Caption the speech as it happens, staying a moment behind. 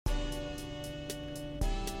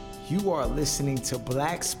You are listening to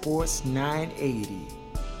Black Sports 980.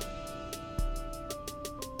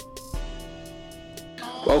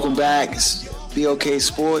 Welcome back. It's BOK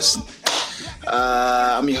Sports.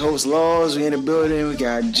 I'm your host, Laws. We in the building. We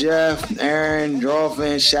got Jeff, Aaron,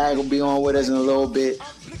 Dolphin, Shaq will be on with us in a little bit.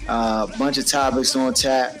 Bunch of topics on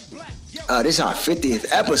tap. This is our 50th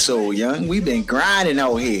episode, young. We've been grinding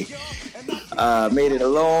out here. Made it a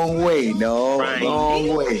long way, dog.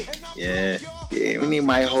 Long way. Yeah, we need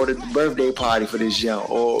might hold a birthday party for this young.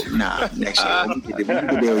 Oh, nah, next year. We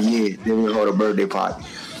get there a year. Then we hold a birthday party.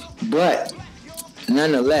 But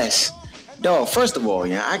nonetheless, dog, first of all,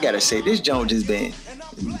 I gotta say, this joint just been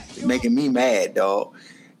making me mad, dog.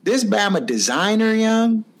 This Bama designer,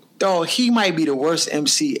 young, dog, he might be the worst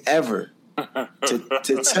MC ever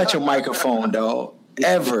to touch a microphone, dog.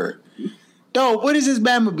 Ever. Dog, what does this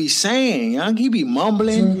Bama be saying, young? He be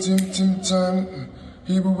mumbling.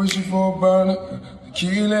 He be wishing for a burner. The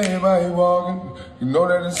key everybody walking. You know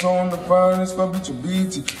that it's on the finest for bitch or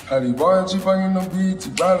BT. How they watch if I get no BT.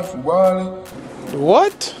 Riding for Wally.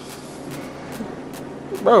 What?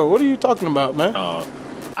 Bro, what are you talking about, man?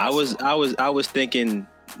 I was thinking,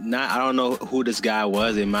 I don't know who this guy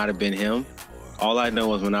was. It might have been him. All I know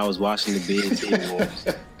was when I was watching the BET Awards,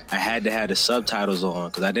 I had to have the subtitles on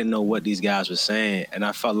because I didn't know what these guys were saying. And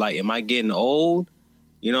I felt like, am I getting old?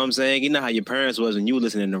 You know what I'm saying? You know how your parents was when you were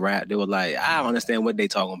listening to rap. They were like, I don't understand what they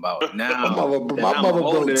talking about. Now, my mother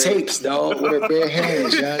broke tapes, dog, with her bare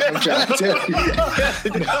hands, young. I'm trying to tell you.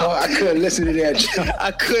 No, I couldn't listen to that.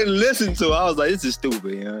 I couldn't listen to it. I was like, this is stupid.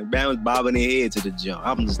 Bama's bobbing their head to the jump.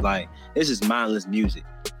 I'm just like, this is mindless music.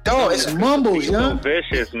 Dog, it's mumbles, young. So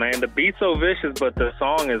vicious, man. The beat's so vicious, but the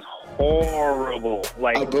song is horrible.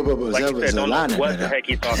 Like you said, don't know what the heck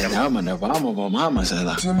he's talking about.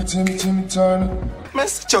 Timmy Turner. Man,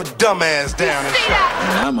 sit your dumb ass down and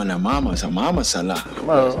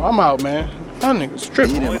Bro, I'm out, man. That nigga's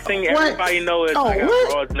tripping. The only thing everybody knows is I got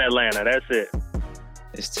broads in Atlanta. That's it.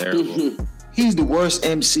 It's terrible. He's the worst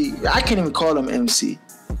MC. I can't even call him MC.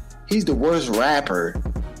 He's the worst rapper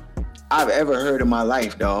I've ever heard in my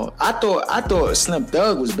life, dog. I thought Slim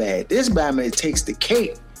Thug was bad. This Bama takes the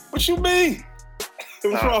cake. What you mean?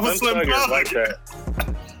 What's wrong with Slim Thug? Like that.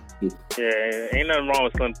 Yeah, ain't nothing wrong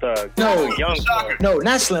with Slim Thug. No,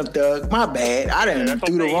 not Slim Thug. My bad. I done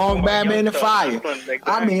threw the wrong Bama in the fire.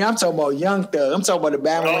 I mean, I'm talking about Young Thug. I'm talking about the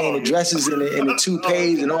Bama wearing the dresses and the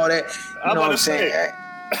toupees and all that. You know what I'm saying?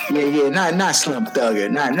 Yeah, not Slim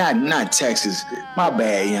Thugger, not Texas. My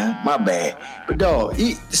bad, young. My bad. But dog,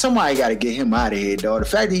 somebody got to get him out of here, dog. The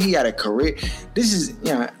fact that he got a career, this is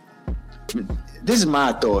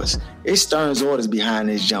my thoughts. It's Stern's orders behind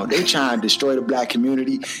this junk. They trying to destroy the black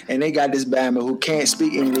community, and they got this Bama who can't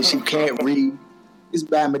speak English, who can't read. This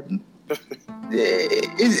Bama,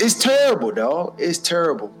 it's terrible, dog. It's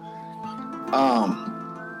terrible. I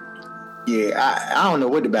don't know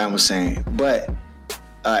what the Bama was saying, but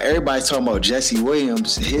everybody's talking about Jesse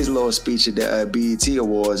Williams, his little speech at the BET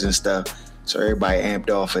Awards and stuff. So everybody amped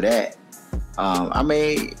off of that. I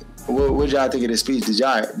mean, what y'all think of the speech? Did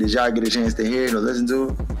y'all get a chance to hear it or listen to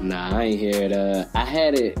it? Nah, I ain't hear it. I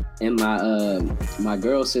had it in my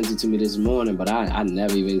girl sent it to me this morning, but I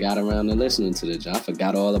never even got around to listening to it. I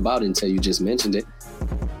forgot all about it until you just mentioned it.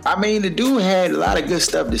 I mean, the dude had a lot of good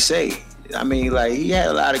stuff to say. I mean, like, he had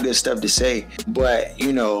a lot of good stuff to say, but,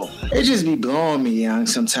 it just be blowing me, young,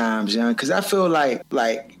 sometimes, young, because I feel like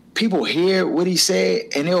people hear what he said,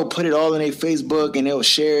 and they'll put it all on their Facebook, and they'll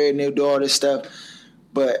share it, and they'll do all this stuff,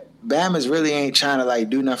 but Bama's really ain't trying to, like,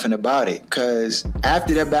 do nothing about it, because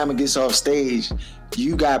after that Bama gets off stage,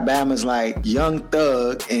 you got Bama's, like, Young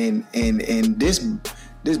Thug, and this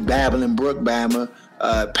Babbling Brook Bama,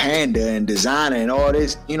 Panda, and Designer, and all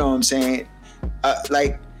this, you know what I'm saying,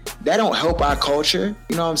 that don't help our culture.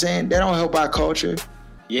 You know what I'm saying? That don't help our culture.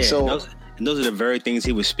 Yeah, so, those are the very things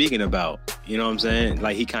he was speaking about. You know what I'm saying?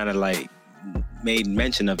 Like, he kind of like made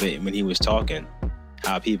mention of it when he was talking.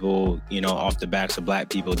 How people, off the backs of black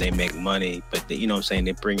people, they make money, but they, you know what I'm saying?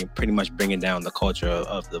 They pretty much bringing down the culture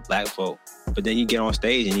of the black folk. But then you get on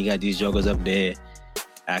stage and you got these jokers up there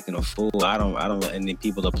acting a fool. I don't, and then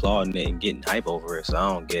people applauding it and getting hype over it. So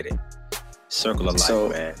I don't get it. Circle of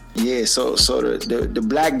life, man. Yeah, so the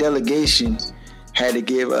black delegation had to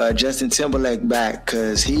give Justin Timberlake back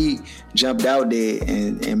because he jumped out there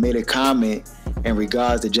and made a comment in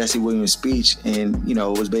regards to Jesse Williams' speech, and it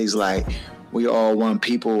was basically like, we all one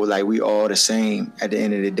people, like we all the same at the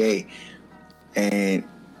end of the day. And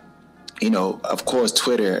of course,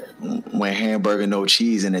 Twitter went hamburger no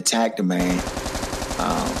cheese and attacked the man.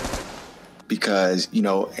 because, you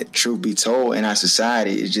know, truth be told, in our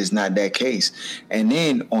society, it's just not that case. And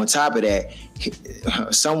then on top of that,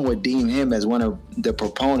 some would deem him as one of the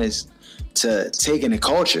proponents to taking the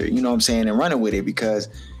culture, you know what I'm saying, and running with it, because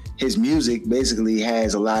his music basically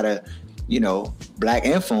has a lot of, you know, black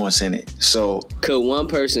influence in it. So could one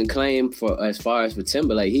person claim, for as far as for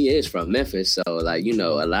Timberlake, he is from Memphis, so like, you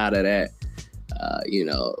know, a lot of that, you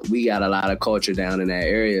know, we got a lot of culture down in that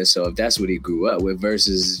area. So if that's what he grew up with,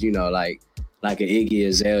 versus, you know, like an Iggy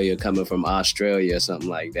Azalea coming from Australia or something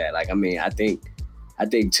like that. Like, I mean, I think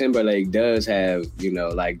Timberlake does have, you know,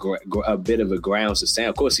 like a bit of a grounds to stand.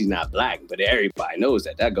 Of course, he's not black, but everybody knows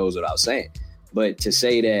that. That goes without saying. But to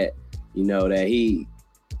say that, you know, that he,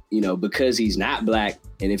 you know, because he's not black,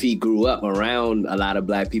 and if he grew up around a lot of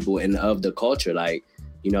black people and of the culture, like,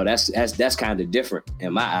 you know, that's kind of different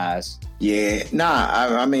in my eyes. Yeah,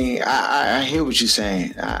 I mean, I hear what you're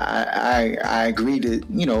saying. I agree to,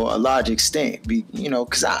 you know, a large extent. You know,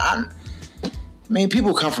 because I mean,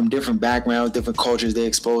 people come from different backgrounds, different cultures. They're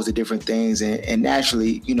exposed to different things, and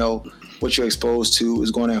naturally, you know, what you're exposed to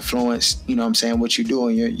is going to influence, you know what I'm saying, what you do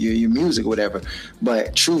in your music or whatever.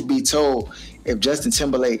 But truth be told, if Justin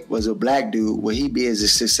Timberlake was a black dude, would he be as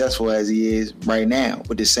successful as he is right now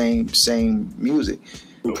with the same music?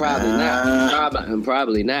 Probably not.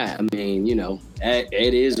 Probably not. I mean, you know,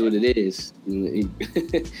 it is what it is.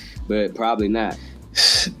 But probably not.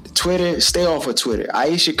 Twitter, stay off of Twitter.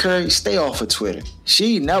 Ayesha Curry, stay off of Twitter.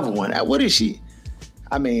 She never won. What is she?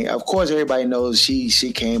 I mean, of course, everybody knows she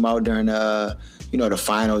came out during you know, the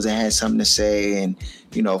finals and had something to say, and,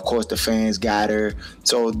 you know, of course, the fans got her.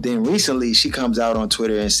 So then recently she comes out on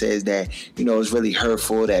Twitter and says that, you know, it's really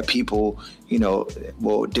hurtful that people, you know,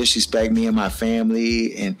 will disrespect me and my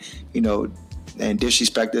family, and, you know, and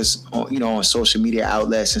disrespect us, on, you know, on social media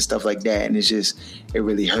outlets and stuff like that. And it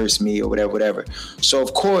really hurts me or whatever. So,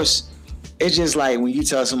 of course, it's just like when you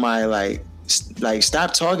tell somebody, like,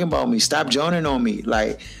 stop talking about me, stop joining on me.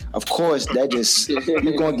 Like, of course, that just,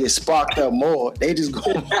 you're gonna get sparked up more. They just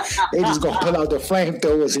gonna pull out the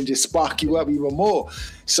flamethrowers and just spark you up even more.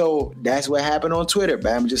 So that's what happened on Twitter.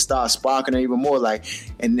 Bam, just start sparking her even more. Like,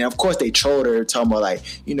 and then of course they trolled her, talking about, like,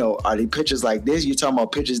 you know, are they pictures like this? You talking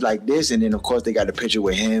about pictures like this? And then of course they got the picture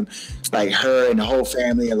with him, like her and the whole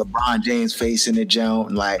family, and LeBron James facing the jump,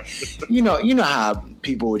 and like, you know how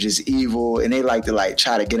people were just evil, and they like to like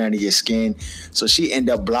try to get under your skin. So she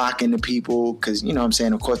ended up blocking the people because, you know what I'm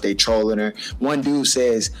saying, of course they trolling her. One dude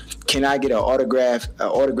says, "Can I get an autograph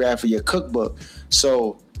for your cookbook?"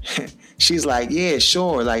 So she's like, "Yeah,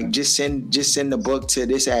 sure. Like, just send the book to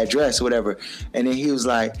this address, or whatever." And then he was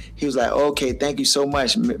like, "Okay, thank you so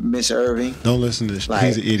much, Miss Irving." Don't listen to this. Like,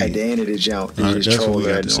 he's an idiot. At the end of the jump, he just trolled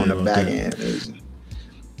her on the back end.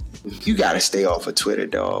 You gotta stay off of Twitter,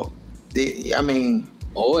 dog. I mean,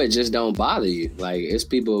 or it just don't bother you. Like, it's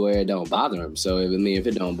people where it don't bother them. So if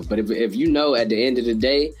it don't, but if you know at the end of the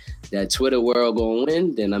day that Twitter world gonna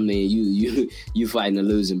win, then I mean you fighting a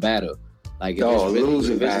losing battle. Like, if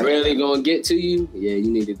it's really gonna get to you, yeah,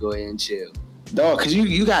 you need to go ahead and chill. Dog, because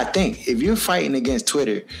you gotta think, if you're fighting against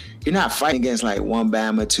Twitter, you're not fighting against like one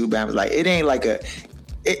Bama, two Bama. Like, it ain't like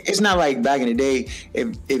it's not like back in the day,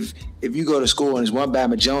 if you go to school and there's one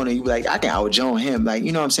Bama Jonah, you be like, I can out-Joan him. Like,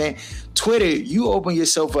 you know what I'm saying? Twitter, you open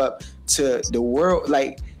yourself up to the world.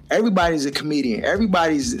 Like, everybody's a comedian.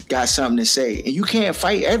 Everybody's got something to say. And you can't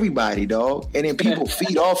fight everybody, dog. And then people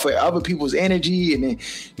feed off of other people's energy. And then,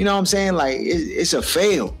 you know what I'm saying? Like, it's a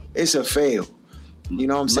fail. It's a fail. You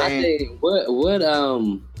know what I'm saying?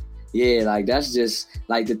 Yeah, like, that's just,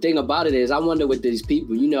 like, the thing about it is, I wonder with these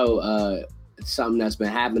people, you know, something that's been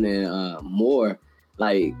happening more,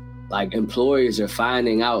 like employers are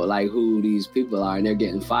finding out, like, who these people are, and they're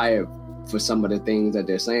getting fired for some of the things that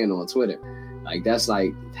they're saying on Twitter. Like, that's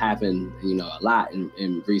like happened, you know, a lot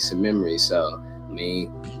in recent memory. So, I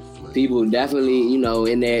mean, people definitely, you know,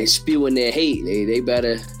 in there spewing their hate, they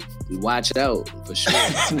better watch out for sure.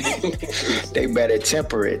 They better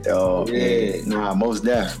temper it, though. Yeah. Nah, most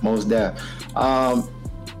def.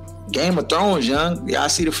 Game of Thrones, young. Y'all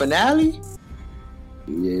see the finale?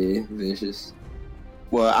 Yeah, vicious.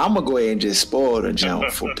 Well, I'm gonna go ahead and just spoil the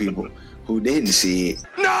jump for people who didn't see it.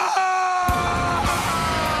 No!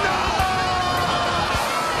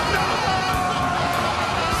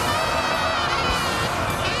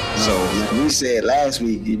 So we said last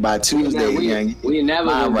week by Tuesday, we never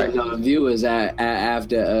gonna get no viewers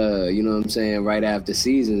after you know what I'm saying, right after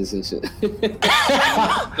seasons and shit.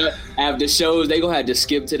 After shows, they gonna have to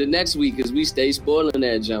skip to the next week because we stay spoiling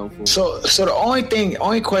that jump for them. So the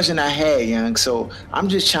only question I had, young, so I'm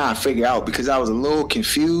just trying to figure out, because I was a little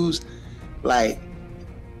confused, like,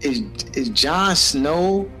 is Jon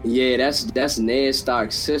Snow? Yeah, that's Ned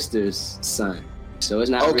Stark's sister's son. So it's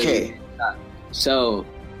not okay. Really, so,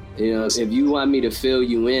 you know, if you want me to fill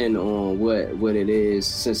you in on what it is,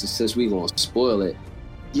 since we gonna spoil it.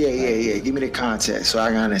 Yeah. Give me the context so I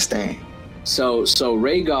can understand. So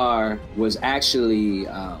Rhaegar was actually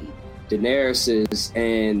Daenerys's,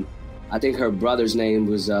 and I think her brother's name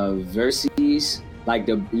was Verses. Like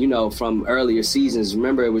from earlier seasons.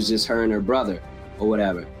 Remember, it was just her and her brother, or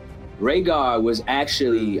whatever. Rhaegar was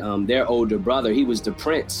actually their older brother. He was the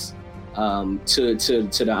prince to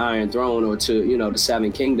the Iron Throne, or to the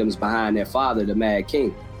Seven Kingdoms behind their father, the Mad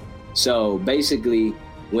King. So basically,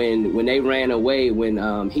 when they ran away, when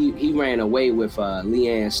he ran away with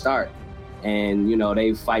Lyanna Stark, and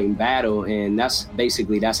they fight in battle, and that's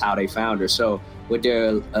how they found her. So what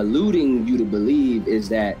they're alluding you to believe is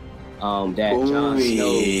that Jon Snow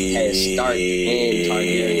has Stark and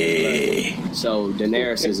Targaryen blood. So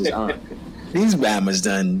Daenerys is his aunt. These Bamas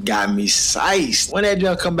done got me sized. When that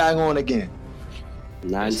junk come back on again?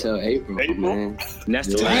 Not until April, man. And that's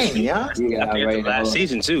the last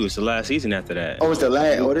season too. It's the last season after that. Oh, it's the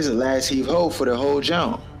last. Oh, this is the last heave-ho for the whole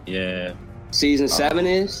jump. Yeah. Season 7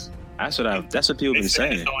 is. That's what people been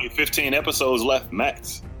saying. There's only 15 episodes left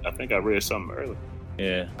max. I think I read something earlier.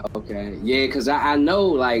 Yeah. Okay. Yeah, because I know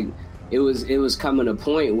like it was coming to a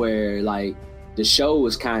point where like the show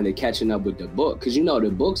was kind of catching up with the book, because the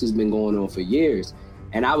books has been going on for years,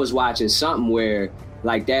 and I was watching something where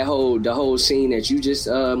like the whole scene that you just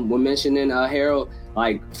were mentioning, Harold,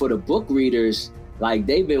 like for the book readers, like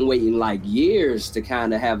they've been waiting like years to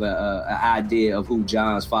kind of have a idea of who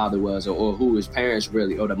Jon's father was, or who his parents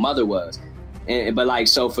really, or the mother was. But like,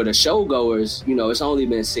 so for the show goers, it's only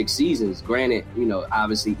been 6 seasons. Granted,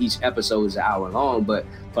 obviously each episode is an hour long, but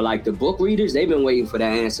for like the book readers, they've been waiting for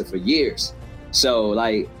that answer for years. So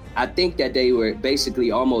like, I think that they were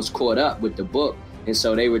basically almost caught up with the book. And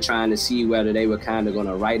so they were trying to see whether they were kind of going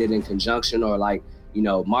to write it in conjunction, or like,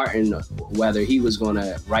 Martin, whether he was going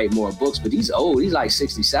to write more books. But he's old. He's like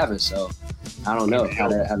 67. So I don't know I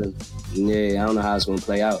don't know how it's going to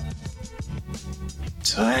play out.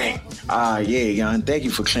 Dang. Yeah, Jan, thank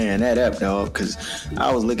you for clearing that up, dog, because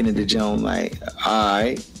I was looking at the Joan like, all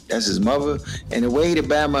right, that's his mother. And the way the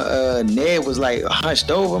Bama Ned was like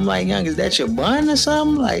hunched over, I'm like, Young, is that your bun or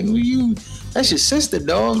something? Like, that's your sister,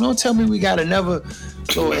 dog. Don't tell me we got another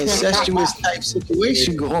little incestuous type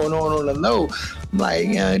situation going on the low. I'm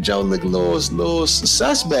like, Joe look a little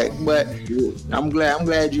suspect, but I'm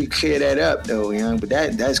glad you cleared that up though, Young. But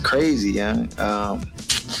that's crazy, Young.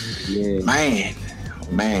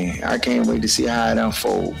 Man, I can't wait to see how it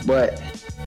unfolds. But